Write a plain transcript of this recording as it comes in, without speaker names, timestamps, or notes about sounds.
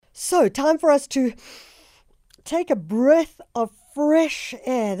So, time for us to take a breath of fresh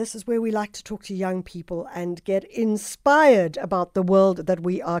air. This is where we like to talk to young people and get inspired about the world that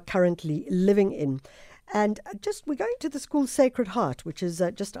we are currently living in. And we're going to the school Sacred Heart, which is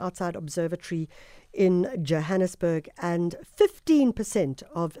just outside Observatory in Johannesburg. And 15%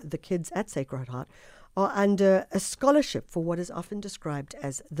 of the kids at Sacred Heart are under a scholarship for what is often described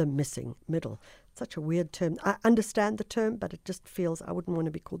as the missing middle. Such a weird term. I understand the term, but it just feels I wouldn't want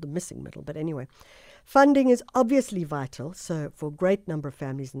to be called the missing middle. But anyway, funding is obviously vital, so for a great number of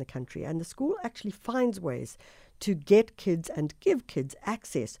families in the country. And the school actually finds ways to get kids and give kids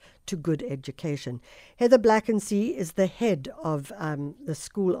access to good education. Heather Blanckensee is the head of the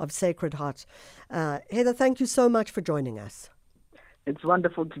School of Sacred Heart. Heather, thank you so much for joining us. It's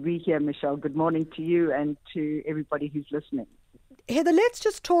wonderful to be here, Michelle. Good morning to you and to everybody who's listening. Heather, let's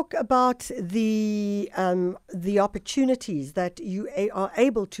just talk about the opportunities that you are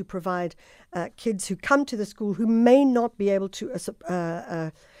able to provide kids who come to the school who may not be able to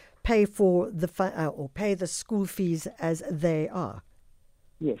pay for pay the school fees as they are.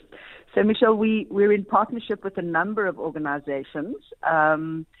 Yes. So, Michelle, we're in partnership with a number of organizations.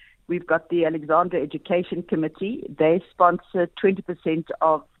 We've got the Alexander Education Committee. They sponsor 20%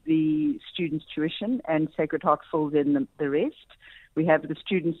 of the students' tuition, and Sacred Heart fills in the rest. We have the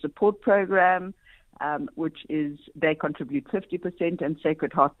Student Support Program, which is they contribute 50%, and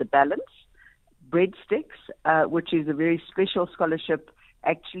Sacred Heart the balance. Breadsticks, which is a very special scholarship,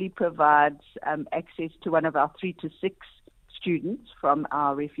 actually provides access to one of our 3 to 6 students from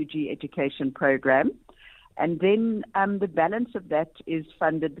our refugee education program. And then the balance of that is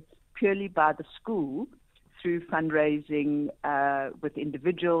funded purely by the school through fundraising with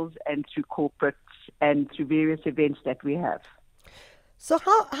individuals and through corporates and through various events that we have. So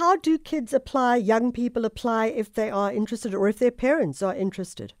how do kids apply, young people apply if they are interested or if their parents are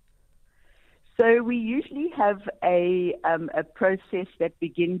interested? So we usually have a process that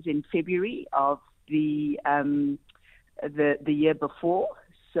begins in February of the year before.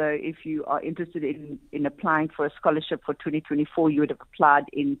 So if you are interested in applying for a scholarship for 2024, you would have applied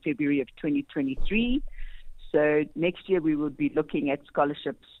in February of 2023. So next year we will be looking at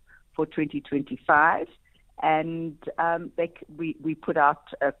scholarships for 2025. And we put out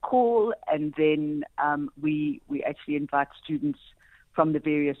a call, and then we actually invite students from the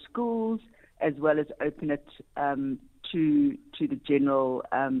various schools, as well as open it to the general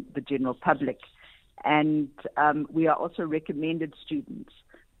public. And we are also recommended students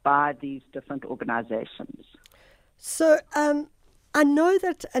by these different organizations. So I know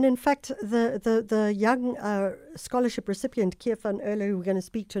that, and in fact, the young scholarship recipient, Kia van Oerle, who we're going to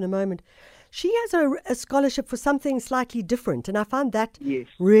speak to in a moment, she has a scholarship for something slightly different, and I found that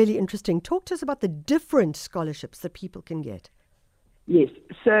really interesting. Talk to us about the different scholarships that people can get. Yes.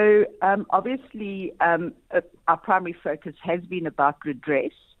 So obviously our primary focus has been about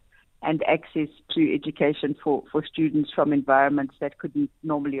redress and access to education for students from environments that couldn't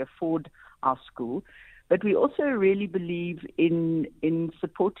normally afford our school. But we also really believe in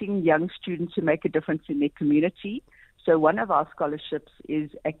supporting young students who make a difference in their community. So one of our scholarships is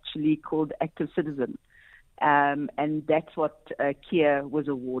actually called Active Citizen, and that's what Kia was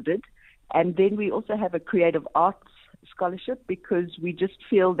awarded. And then we also have a creative arts scholarship, because we just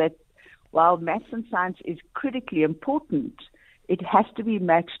feel that while maths and science is critically important, it has to be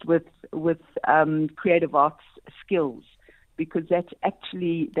matched with creative arts skills, because that's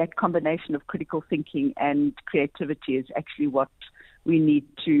actually, that combination of critical thinking and creativity is actually what we need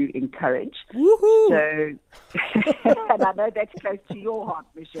to encourage. Woohoo! So, and I know that's close to your heart,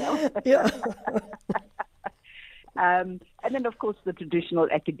 Michelle. Yeah. And then, of course, the traditional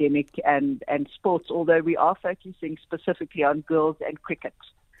academic and sports, although we are focusing specifically on girls and cricket.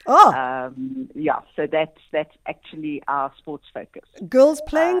 Oh. So that's actually our sports focus. Girls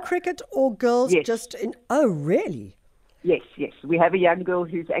playing cricket or girls yes. just in... Oh, really? Yes. We have a young girl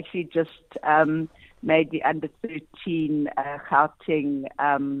who's actually just made the under-13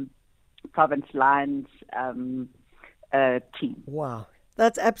 Gauteng Province Lions team. Wow.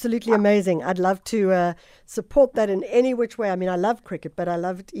 That's absolutely amazing. I'd love to support that in any which way. I mean, I love cricket, but I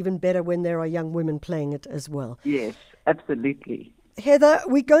love it even better when there are young women playing it as well. Yes, absolutely. Heather,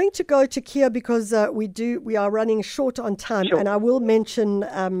 we're going to go to Kia because we are running short on time, and I will mention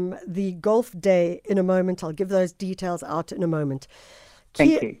the golf day in a moment. I'll give those details out in a moment.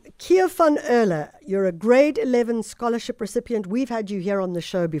 Thank you. Kia van Oerle, you're a grade 11 scholarship recipient. We've had you here on the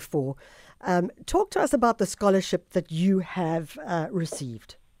show before. Talk to us about the scholarship that you have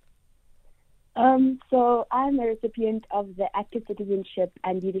received. So I'm a recipient of the Active Citizenship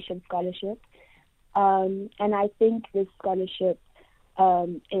and Leadership Scholarship. And I think this scholarship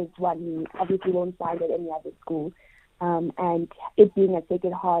is one you obviously won't find at any other school. And it being at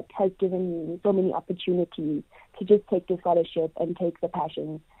Sacred Heart has given me so many opportunities to just take the scholarship and take the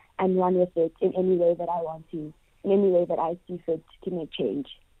passion and run with it in any way that I want to, in any way that I see fit to make change.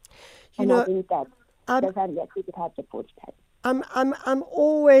 I think that the family at Sacred Heart supports that. I'm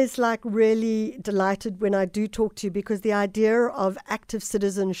always like really delighted when I do talk to you, because the idea of active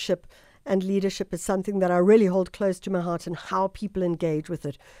citizenship and leadership is something that I really hold close to my heart, and how people engage with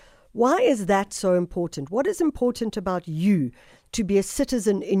it. Why is that so important? What is important about you to be a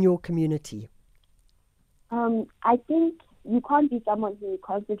citizen in your community? I think you can't be someone who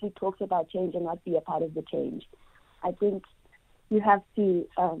constantly talks about change and not be a part of the change. I think you have to,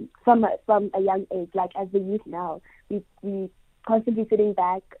 from a young age, like as the youth now, we constantly sitting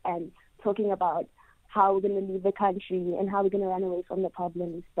back and talking about how we're going to leave the country and how we're going to run away from the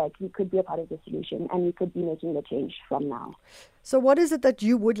problems, but we could be a part of the solution and we could be making the change from now. So what is it that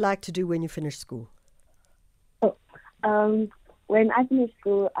you would like to do when you finish school? When I finish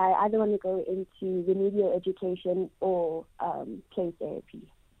school, I either want to go into remedial education or play therapy.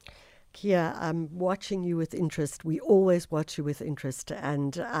 Kia, I'm watching you with interest. We always watch you with interest,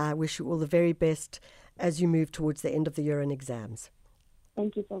 and I wish you all the very best as you move towards the end of the year and exams.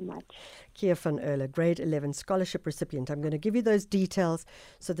 Thank you so much. Kia van Oerle, grade 11 scholarship recipient. I'm going to give you those details.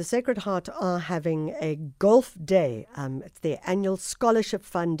 So the Sacred Heart are having a golf day. It's their annual scholarship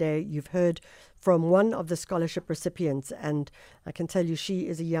fund day. You've heard from one of the scholarship recipients, and I can tell you she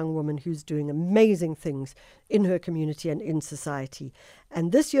is a young woman who's doing amazing things in her community and in society.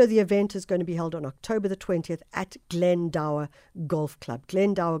 And this year the event is going to be held on October the 20th at Glendower Golf Club.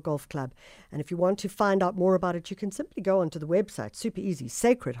 Glendower Golf Club. And if you want to find out more about it, you can simply go onto the website. Super easy,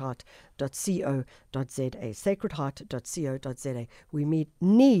 sacredheart.co.za. Sacredheart.co.za. We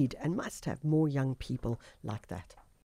need and must have more young people like that.